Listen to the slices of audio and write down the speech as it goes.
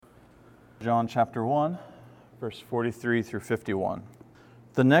John chapter 1, verse 43 through 51.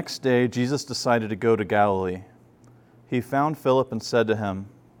 The next day, Jesus decided to go to Galilee. He found Philip and said to him,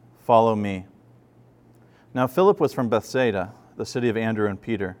 "Follow me." Now Philip was from Bethsaida, the city of Andrew and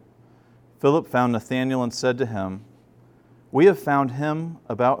Peter. Philip found Nathanael and said to him, "We have found him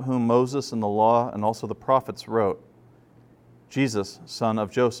about whom Moses and the law and also the prophets wrote, Jesus, son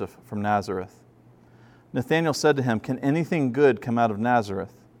of Joseph from Nazareth." Nathanael said to him, "Can anything good come out of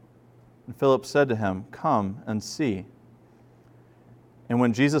Nazareth?" And Philip said to him, "Come and see." And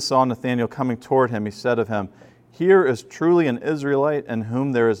when Jesus saw Nathanael coming toward him, he said of him, "Here is truly an Israelite in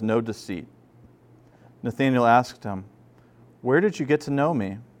whom there is no deceit." Nathanael asked him, "Where did you get to know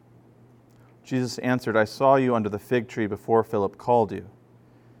me?" Jesus answered, "I saw you under the fig tree before Philip called you."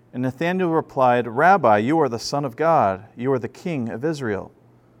 And Nathanael replied, "Rabbi, you are the Son of God. You are the King of Israel."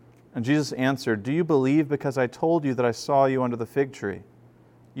 And Jesus answered, "Do you believe because I told you that I saw you under the fig tree?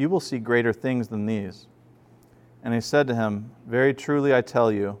 You will see greater things than these." And he said to him, "Very truly I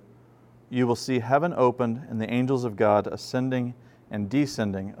tell you, you will see heaven opened and the angels of God ascending and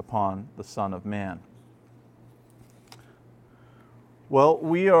descending upon the Son of Man." Well,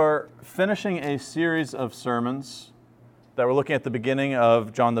 we are finishing a series of sermons that we're looking at the beginning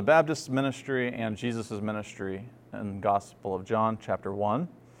of John the Baptist's ministry and Jesus' ministry in the Gospel of John, chapter 1.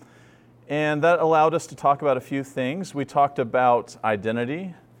 And that allowed us to talk about a few things. We talked about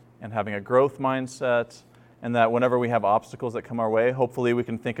identity and having a growth mindset, and that whenever we have obstacles that come our way, hopefully we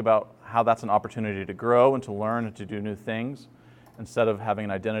can think about how that's an opportunity to grow and to learn and to do new things instead of having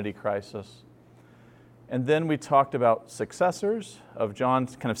an identity crisis. And then we talked about successors of John,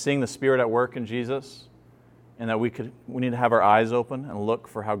 kind of seeing the Spirit at work in Jesus, and that we need to have our eyes open and look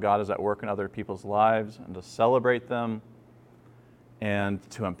for how God is at work in other people's lives and to celebrate them and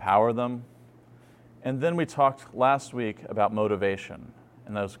to empower them. And then we talked last week about motivation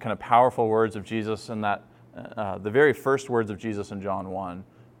and those kind of powerful words of Jesus, and that the very first words of Jesus in John 1,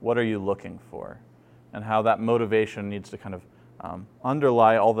 "What are you looking for?" And how that motivation needs to kind of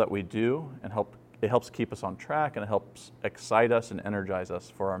underlie all that we do, and it helps keep us on track, and it helps excite us and energize us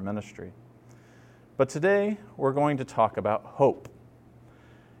for our ministry. But today we're going to talk about hope.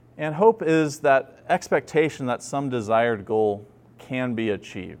 And hope is that expectation that some desired goal can be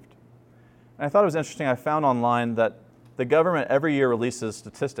achieved. And I thought it was interesting. I found online that the government every year releases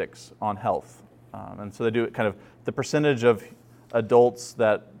statistics on health. And so they do kind of the percentage of adults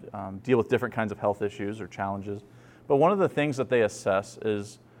that deal with different kinds of health issues or challenges. But one of the things that they assess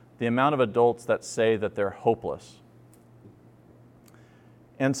is the amount of adults that say that they're hopeless.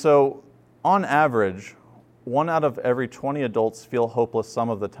 And so on average, 1 out of every 20 adults feel hopeless some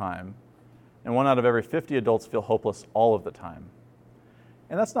of the time, and 1 out of every 50 adults feel hopeless all of the time.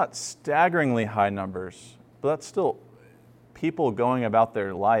 And that's not staggeringly high numbers, but that's still people going about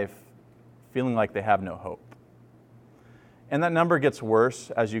their life feeling like they have no hope. And that number gets worse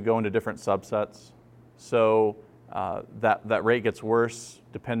as you go into different subsets. So that rate gets worse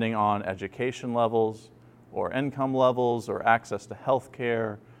depending on education levels or income levels or access to health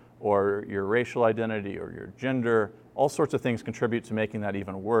care or your racial identity or your gender. All sorts of things contribute to making that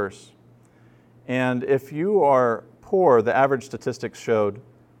even worse. And if you are poor, the average statistics showed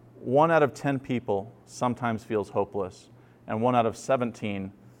 1 out of 10 people sometimes feels hopeless, and 1 out of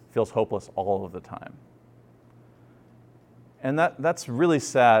 17 feels hopeless all of the time. And that's really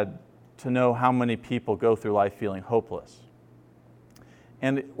sad to know how many people go through life feeling hopeless.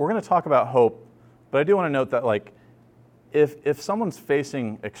 And we're going to talk about hope, but I do want to note that if someone's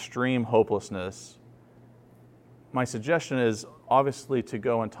facing extreme hopelessness, my suggestion is obviously to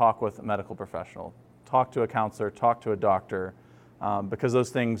go and talk with a medical professional, talk to a counselor, talk to a doctor, because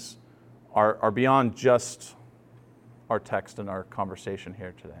those things are beyond just our text and our conversation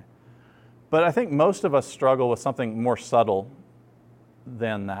here today. But I think most of us struggle with something more subtle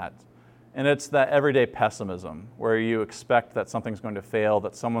than that. And it's that everyday pessimism, where you expect that something's going to fail,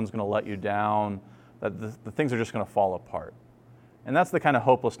 that someone's going to let you down, that the things are just going to fall apart. And that's the kind of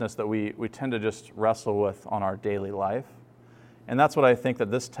hopelessness that we tend to just wrestle with on our daily life. And that's what I think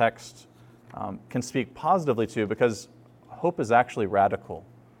that this text can speak positively to, because hope is actually radical.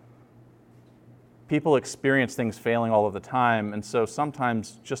 People experience things failing all of the time, and so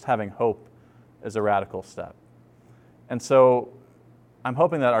sometimes just having hope is a radical step. And so I'm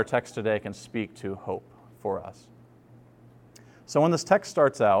hoping that our text today can speak to hope for us. So when this text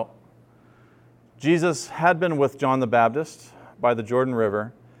starts out, Jesus had been with John the Baptist by the Jordan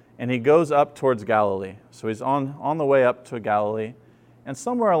River, and he goes up towards Galilee. So he's on the way up to Galilee, and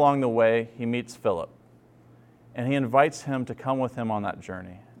somewhere along the way, he meets Philip. And he invites him to come with him on that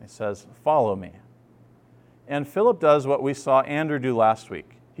journey. He says, "Follow me." And Philip does what we saw Andrew do last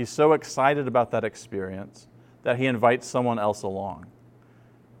week. He's so excited about that experience that he invites someone else along.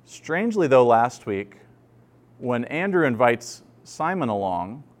 Strangely, though, last week, when Andrew invites Simon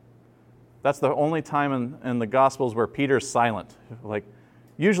along, that's the only time in the Gospels where Peter's silent. Like,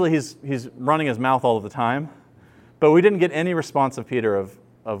 usually he's running his mouth all of the time, but we didn't get any response of Peter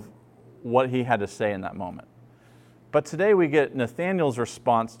of what he had to say in that moment. But today we get Nathanael's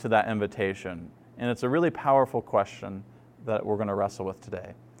response to that invitation, and it's a really powerful question that we're going to wrestle with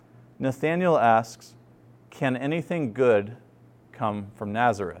today. Nathanael asks, "Can anything good come from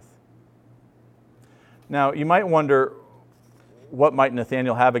Nazareth?" Now, you might wonder, what might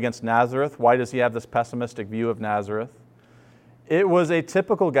Nathanael have against Nazareth? Why does he have this pessimistic view of Nazareth? It was a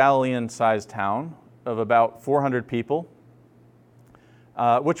typical Galilean-sized town of about 400 people,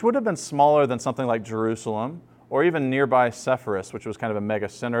 which would have been smaller than something like Jerusalem, or even nearby Sepphoris, which was kind of a mega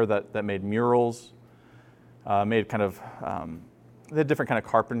center that made murals, they had different kind of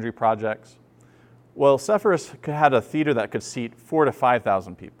carpentry projects. Well, Sepphoris had a theater that could seat 4,000 to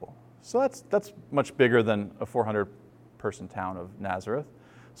 5,000 people. So that's much bigger than a 400-person town of Nazareth.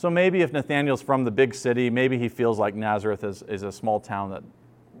 So maybe if Nathanael's from the big city, maybe he feels like Nazareth is a small town that,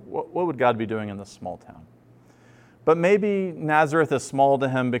 what would God be doing in this small town? But maybe Nazareth is small to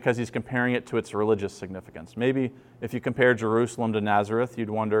him because he's comparing it to its religious significance. Maybe if you compare Jerusalem to Nazareth, you'd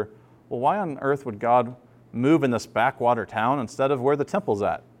wonder, well, why on earth would God move in this backwater town instead of where the temple's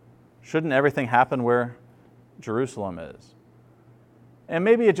at? Shouldn't everything happen where Jerusalem is? And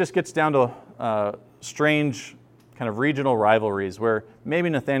maybe it just gets down to strange kind of regional rivalries where maybe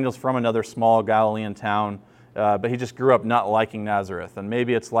Nathanael's from another small Galilean town, but he just grew up not liking Nazareth. And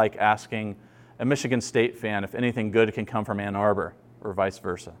maybe it's like asking a Michigan State fan if anything good can come from Ann Arbor, or vice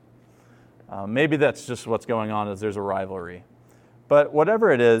versa. Maybe that's just what's going on, is there's a rivalry. But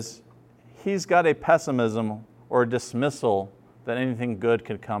whatever it is, he's got a pessimism or a dismissal that anything good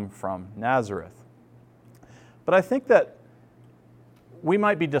could come from Nazareth. But I think that we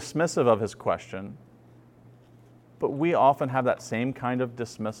might be dismissive of his question, but we often have that same kind of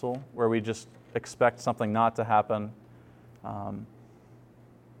dismissal where we just expect something not to happen.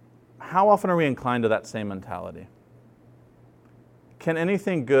 How often are we inclined to that same mentality? Can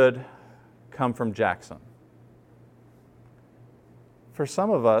anything good come from Jackson? For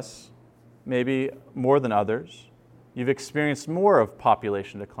some of us, maybe more than others, you've experienced more of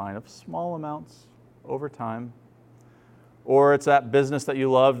population decline of small amounts over time. Or it's that business that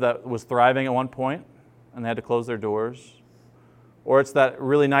you loved that was thriving at one point and they had to close their doors. Or it's that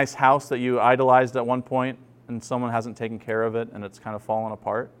really nice house that you idolized at one point and someone hasn't taken care of it and it's kind of fallen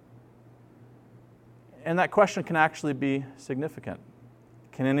apart. And that question can actually be significant.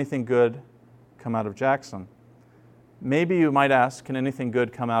 Can anything good come out of Jackson? Maybe you might ask, can anything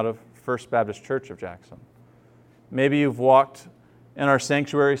good come out of First Baptist Church of Jackson? Maybe you've walked in our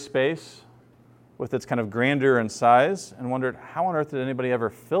sanctuary space with its kind of grandeur and size and wondered, how on earth did anybody ever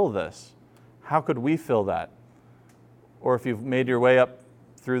fill this? How could we fill that? Or if you've made your way up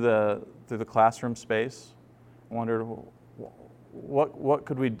through the classroom space, wondered, what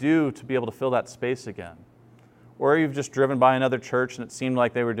could we do to be able to fill that space again? Or you've just driven by another church and it seemed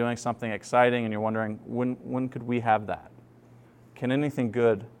like they were doing something exciting and you're wondering, when could we have that? Can anything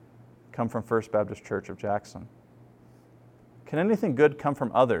good come from First Baptist Church of Jackson? Can anything good come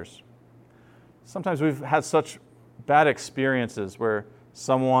from others? Sometimes we've had such bad experiences where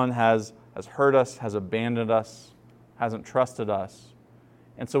someone has hurt us, has abandoned us, hasn't trusted us.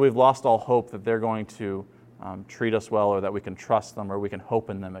 And so we've lost all hope that they're going to treat us well or that we can trust them or we can hope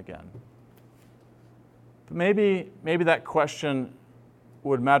in them again. But maybe that question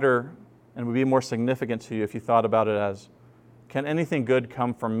would matter and would be more significant to you if you thought about it as, can anything good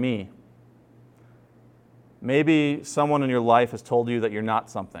come from me? Maybe someone in your life has told you that you're not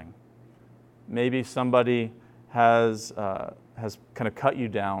something. Maybe somebody has kind of cut you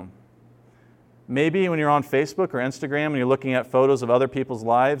down. Maybe when you're on Facebook or Instagram and you're looking at photos of other people's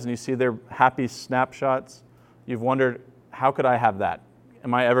lives and you see their happy snapshots, you've wondered, how could I have that?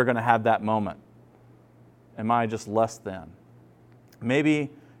 Am I ever going to have that moment? Am I just less than? Maybe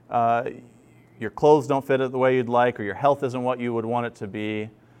your clothes don't fit it the way you'd like, or your health isn't what you would want it to be.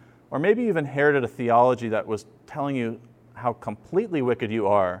 Or maybe you've inherited a theology that was telling you how completely wicked you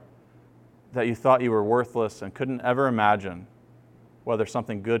are, that you thought you were worthless and couldn't ever imagine whether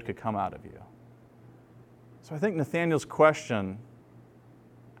something good could come out of you. So I think Nathanael's question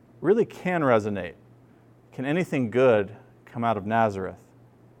really can resonate. Can anything good come out of Nazareth?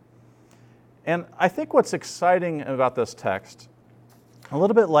 And I think what's exciting about this text, a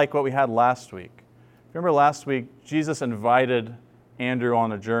little bit like what we had last week. Remember last week, Jesus invited Andrew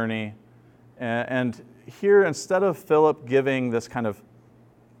on a journey, and here, instead of Philip giving this kind of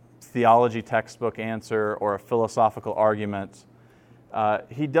theology textbook answer or a philosophical argument.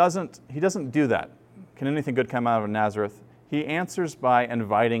 He doesn't do that. Can anything good come out of Nazareth? He answers by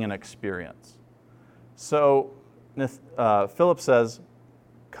inviting an experience. So Philip says,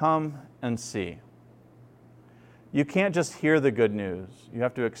 "Come and see." You can't just hear the good news. You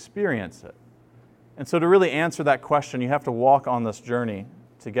have to experience it. And so to really answer that question, you have to walk on this journey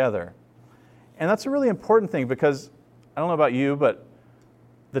together. And that's a really important thing because, I don't know about you, but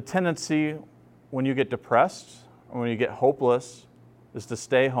the tendency when you get depressed or when you get hopeless is to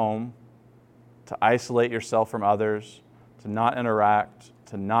stay home, to isolate yourself from others, to not interact,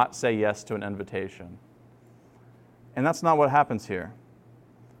 to not say yes to an invitation. And that's not what happens here.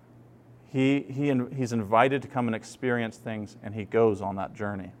 He's invited to come and experience things, and he goes on that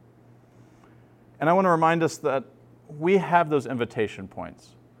journey. And I want to remind us that we have those invitation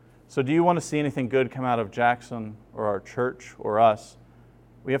points. So do you want to see anything good come out of Jackson or our church or us?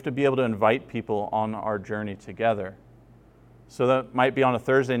 We have to be able to invite people on our journey together. So that might be on a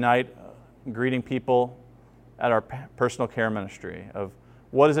Thursday night, greeting people at our personal care ministry of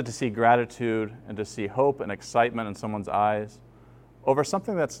what is it to see gratitude and to see hope and excitement in someone's eyes over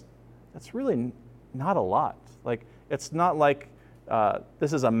something that's really not a lot. Like, it's not like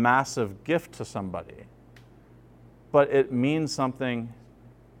this is a massive gift to somebody, but it means something,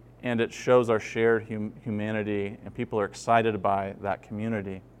 and it shows our shared humanity, and people are excited by that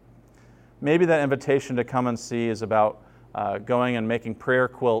community. Maybe that invitation to come and see is about going and making prayer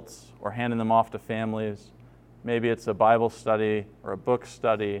quilts or handing them off to families. Maybe it's a Bible study or a book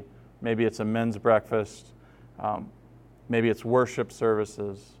study. Maybe it's a men's breakfast. Maybe it's worship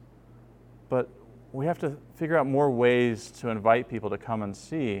services. But we have to figure out more ways to invite people to come and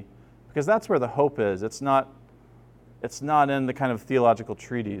see, because that's where the hope is. It's not in the kind of theological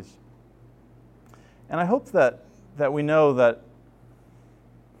treatise. And I hope that we know that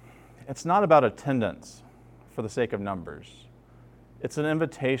it's not about attendance for the sake of numbers. It's an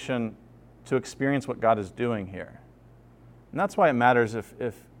invitation to experience what God is doing here. And that's why it matters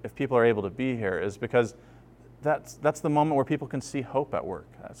if people are able to be here, is because that's the moment where people can see hope at work.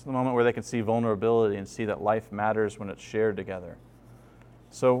 That's the moment where they can see vulnerability and see that life matters when it's shared together.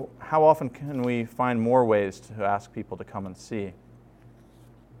 So how often can we find more ways to ask people to come and see?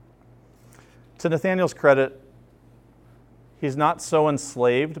 To Nathanael's credit, he's not so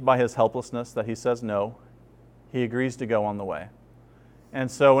enslaved by his helplessness that he says no. He agrees to go on the way. And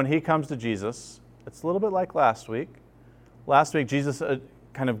so when he comes to Jesus, it's a little bit like last week. Last week, Jesus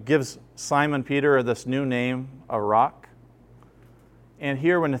kind of gives Simon Peter this new name, a rock. And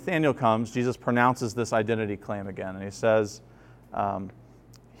here when Nathanael comes, Jesus pronounces this identity claim again. And he says,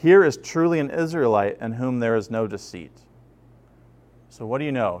 "Here is truly an Israelite in whom there is no deceit." So what do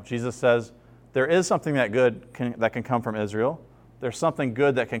you know? Jesus says, there is something that can come from Israel. There's something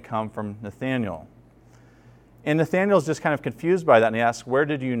good that can come from Nathanael. And Nathanael's just kind of confused by that, and he asks, "Where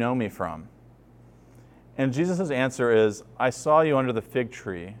did you know me from?" And Jesus' answer is, "I saw you under the fig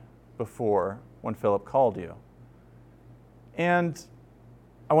tree before when Philip called you." And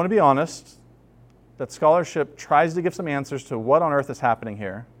I want to be honest, that scholarship tries to give some answers to what on earth is happening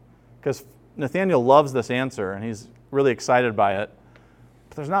here, because Nathanael loves this answer, and he's really excited by it.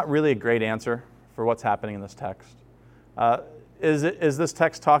 But there's not really a great answer for what's happening in this text. Is this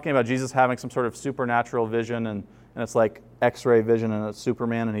text talking about Jesus having some sort of supernatural vision, and it's like X-ray vision and it's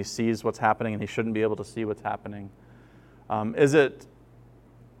Superman, and he sees what's happening and he shouldn't be able to see what's happening?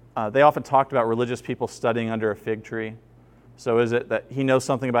 They often talked about religious people studying under a fig tree. So is it that he knows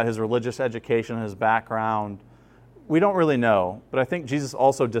something about his religious education, his background? We don't really know, but I think Jesus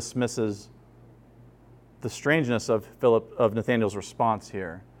also dismisses the strangeness of Nathanael's response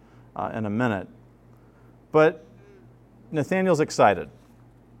here in a minute. But Nathanael's excited.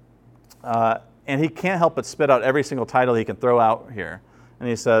 And he can't help but spit out every single title he can throw out here. And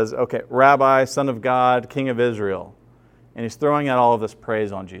he says, okay, Rabbi, Son of God, King of Israel. And he's throwing out all of this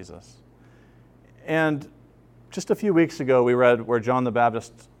praise on Jesus. And just a few weeks ago, we read where John the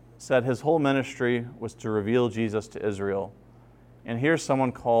Baptist said his whole ministry was to reveal Jesus to Israel. And here's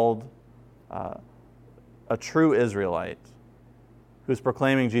someone called a true Israelite who's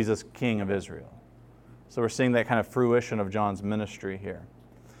proclaiming Jesus King of Israel. So we're seeing that kind of fruition of John's ministry here.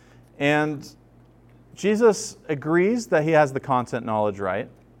 And Jesus agrees that he has the content knowledge right.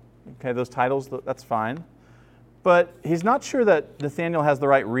 Okay, those titles, that's fine. But he's not sure that Nathanael has the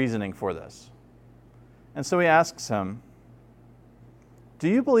right reasoning for this. And so he asks him, do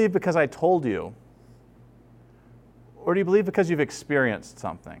you believe because I told you? Or do you believe because you've experienced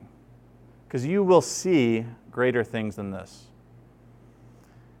something? Because you will see greater things than this.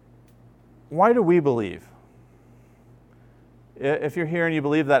 Why do we believe? If you're here and you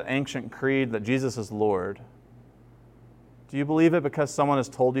believe that ancient creed that Jesus is Lord, do you believe it because someone has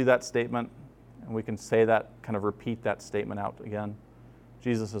told you that statement? And we can say that, kind of repeat that statement out again.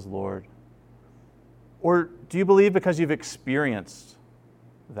 Jesus is Lord. Or do you believe because you've experienced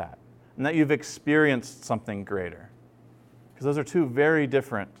that, and that you've experienced something greater? Because those are two very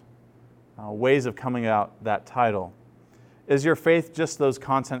different ways of coming out that title. Is your faith just those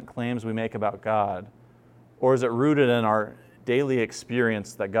content claims we make about God? Or is it rooted in our daily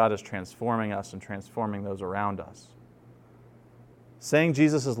experience that God is transforming us and transforming those around us? Saying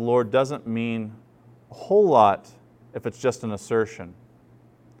Jesus is Lord doesn't mean a whole lot if it's just an assertion,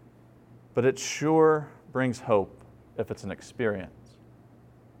 but it sure brings hope if it's an experience.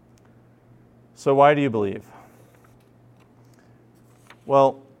 So why do you believe?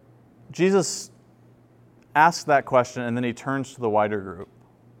 Well, Jesus asks that question and then he turns to the wider group.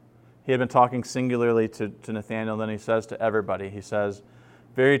 He had been talking singularly to Nathanael, then he says to everybody, he says,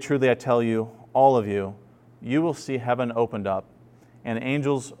 "Very truly I tell you, all of you, you will see heaven opened up, and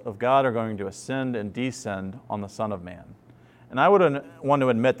angels of God are going to ascend and descend on the Son of Man." And I would want to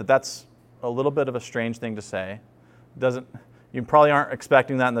admit that that's a little bit of a strange thing to say. You probably aren't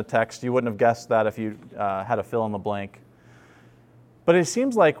expecting that in the text. You wouldn't have guessed that if you had a fill in the blank. But it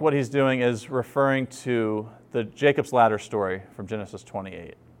seems like what he's doing is referring to the Jacob's ladder story from Genesis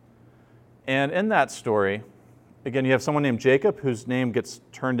 28. And in that story, again, you have someone named Jacob whose name gets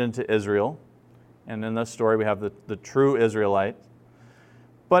turned into Israel. And in this story, we have the true Israelite.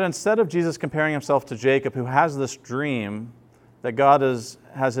 But instead of Jesus comparing himself to Jacob, who has this dream that God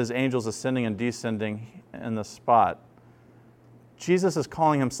has his angels ascending and descending in the spot, Jesus is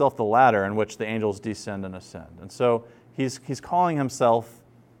calling himself the ladder in which the angels descend and ascend. And so he's calling himself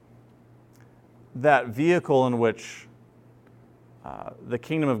that vehicle in which the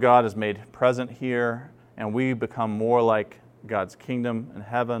kingdom of God is made present here, and we become more like God's kingdom in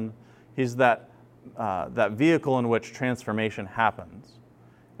heaven. He's that vehicle in which transformation happens.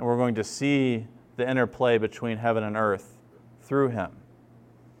 And we're going to see the interplay between heaven and earth through him.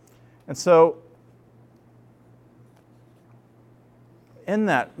 And so, in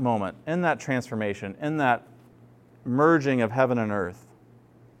that moment, in that transformation, in that merging of heaven and earth,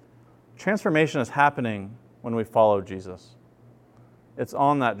 transformation is happening when we follow Jesus. It's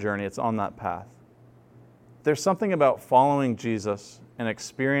on that journey, it's on that path. There's something about following Jesus and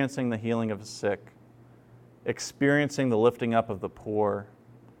experiencing the healing of the sick, experiencing the lifting up of the poor,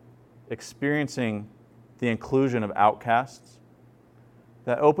 experiencing the inclusion of outcasts,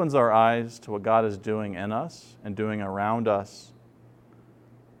 that opens our eyes to what God is doing in us and doing around us,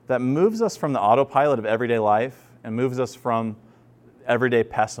 that moves us from the autopilot of everyday life and moves us from everyday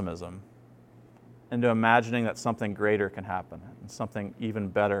pessimism into imagining that something greater can happen and something even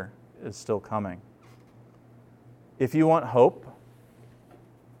better is still coming. If you want hope,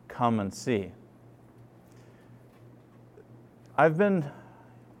 come and see. I've been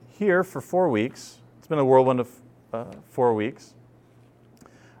here for 4 weeks. It's been a whirlwind of 4 weeks.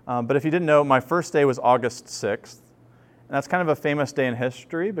 But if you didn't know, my first day was August 6th. And that's kind of a famous day in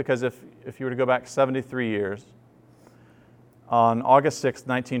history because if you were to go back 73 years, on August 6th,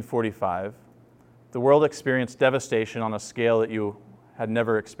 1945, the world experienced devastation on a scale that you had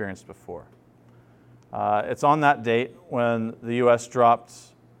never experienced before. It's on that date when the U.S. dropped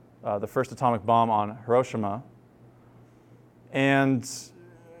the first atomic bomb on Hiroshima and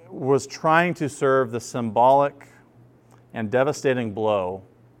was trying to serve the symbolic and devastating blow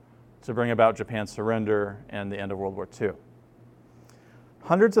to bring about Japan's surrender and the end of World War II.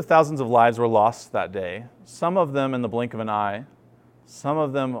 Hundreds of thousands of lives were lost that day, some of them in the blink of an eye, some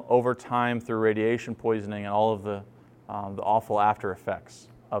of them over time through radiation poisoning and all of the awful after effects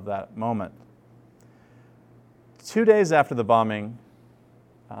of that moment. 2 days after the bombing,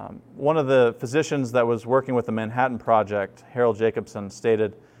 one of the physicians that was working with the Manhattan Project, Harold Jacobson,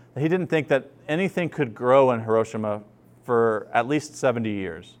 stated that he didn't think that anything could grow in Hiroshima for at least 70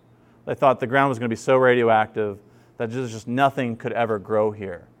 years. They thought the ground was going to be so radioactive that just nothing could ever grow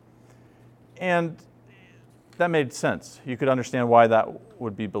here. And that made sense. You could understand why that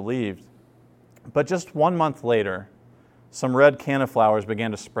would be believed. But just 1 month later, some red canna-flowers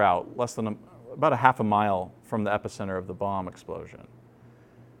began to sprout less than about a half a mile from the epicenter of the bomb explosion.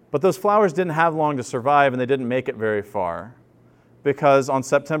 But those flowers didn't have long to survive, and they didn't make it very far, because on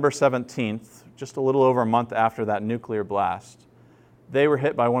September 17th, just a little over a month after that nuclear blast, they were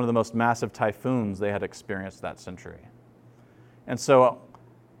hit by one of the most massive typhoons they had experienced that century. And so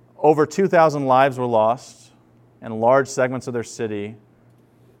over 2,000 lives were lost, and large segments of their city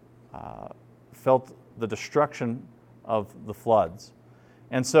felt the destruction of the floods.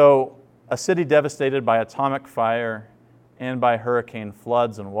 And so a city devastated by atomic fire and by hurricane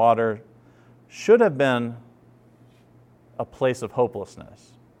floods and water, should have been a place of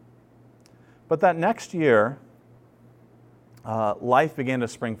hopelessness. But that next year, life began to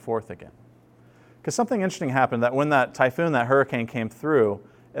spring forth again. Because something interesting happened, that when that typhoon, that hurricane came through,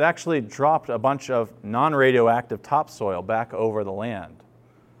 it actually dropped a bunch of non-radioactive topsoil back over the land.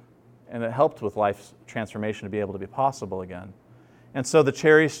 And it helped with life's transformation to be able to be possible again. And so the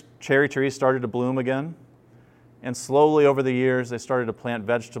cherry trees started to bloom again. And slowly over the years, they started to plant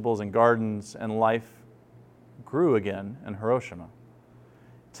vegetables and gardens, and life grew again in Hiroshima.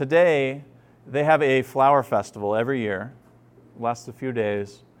 Today, they have a flower festival every year, lasts a few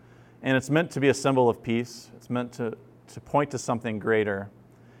days, and it's meant to be a symbol of peace. It's meant to point to something greater.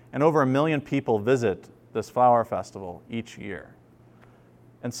 And over 1 million people visit this flower festival each year.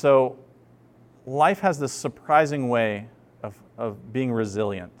 And so life has this surprising way of being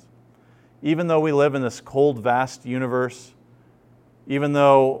resilient. Even though we live in this cold, vast universe, even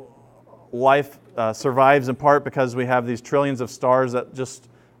though life survives in part because we have these trillions of stars that just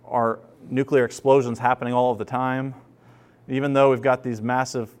are nuclear explosions happening all of the time, even though we've got these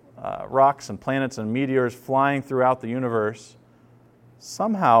massive rocks and planets and meteors flying throughout the universe,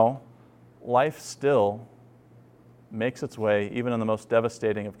 somehow life still makes its way even in the most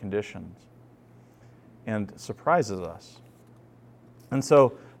devastating of conditions and surprises us. And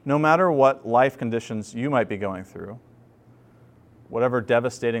so no matter what life conditions you might be going through, whatever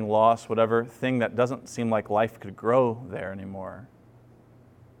devastating loss, whatever thing that doesn't seem like life could grow there anymore,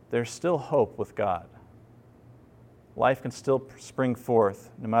 there's still hope with God. Life can still spring forth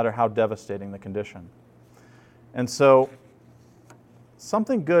no matter how devastating the condition. And so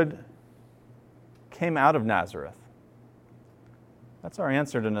something good came out of Nazareth. That's our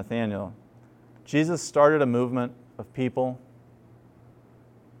answer to Nathanael. Jesus started a movement of people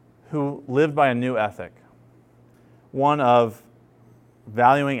who lived by a new ethic, one of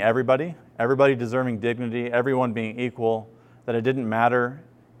valuing everybody deserving dignity, everyone being equal, that it didn't matter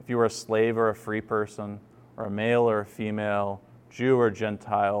if you were a slave or a free person, or a male or a female, Jew or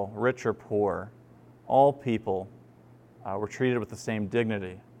Gentile, rich or poor. All people were treated with the same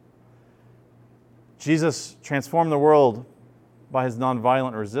dignity. Jesus transformed the world by his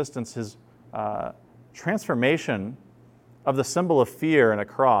nonviolent resistance, his transformation of the symbol of fear and a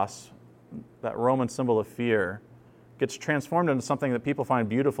cross, that Roman symbol of fear, gets transformed into something that people find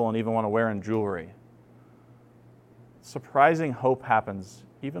beautiful and even want to wear in jewelry. Surprising hope happens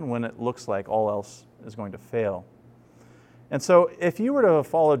even when it looks like all else is going to fail. And so if you were to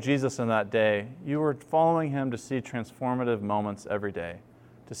follow Jesus in that day, you were following him to see transformative moments every day,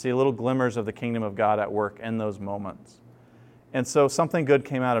 to see little glimmers of the kingdom of God at work in those moments. And so something good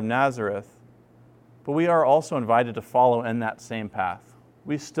came out of Nazareth, but we are also invited to follow in that same path.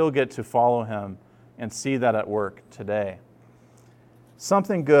 We still get to follow him and see that at work today.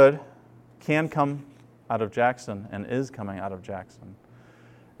 Something good can come out of Jackson and is coming out of Jackson.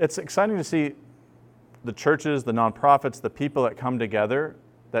 It's exciting to see the churches, the nonprofits, the people that come together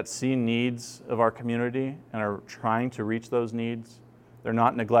that see needs of our community and are trying to reach those needs. They're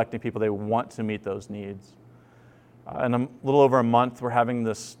not neglecting people. They want to meet those needs. In a little over a month, we're having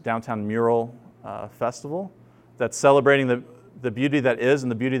this downtown mural festival that's celebrating the beauty that is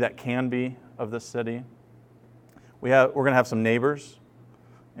and the beauty that can be of this city. We're going to have some neighbors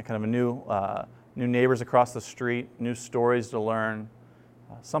and kind of new neighbors across the street, new stories to learn.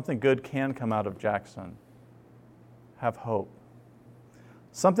 Something good can come out of Jackson. Have hope.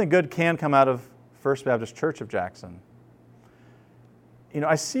 Something good can come out of First Baptist Church of Jackson.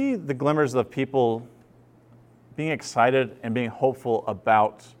 I see the glimmers of people being excited and being hopeful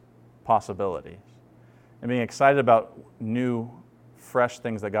about possibilities and being excited about new, fresh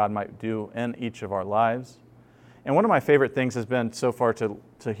things that God might do in each of our lives. And one of my favorite things has been so far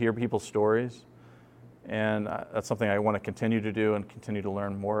to hear people's stories. And that's something I want to continue to do and continue to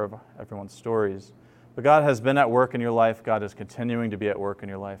learn more of everyone's stories. But God has been at work in your life. God is continuing to be at work in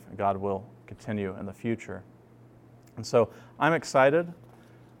your life. And God will continue in the future. And so I'm excited.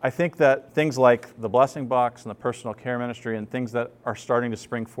 I think that things like the Blessing Box and the personal care ministry and things that are starting to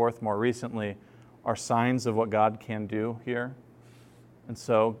spring forth more recently are signs of what God can do here. And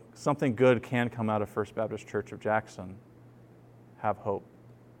so something good can come out of First Baptist Church of Jackson. Have hope.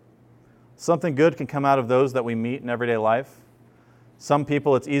 Something good can come out of those that we meet in everyday life. Some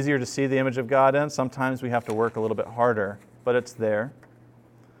people it's easier to see the image of God in. Sometimes we have to work a little bit harder, but it's there.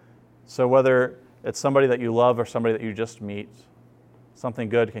 So whether it's somebody that you love or somebody that you just meet, something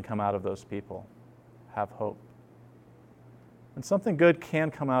good can come out of those people. Have hope. And something good can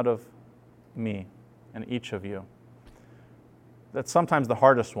come out of me and each of you. That's sometimes the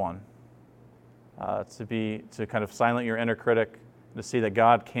hardest one. to kind of silence your inner critic, to see that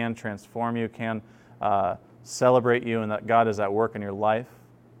God can transform you, can celebrate you, and that God is at work in your life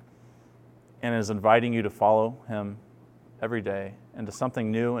and is inviting you to follow Him every day into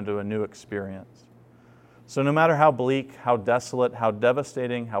something new, into a new experience. So no matter how bleak, how desolate, how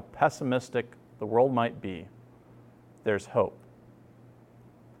devastating, how pessimistic the world might be, there's hope.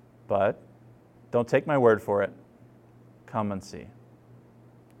 But don't take my word for it. Come and see.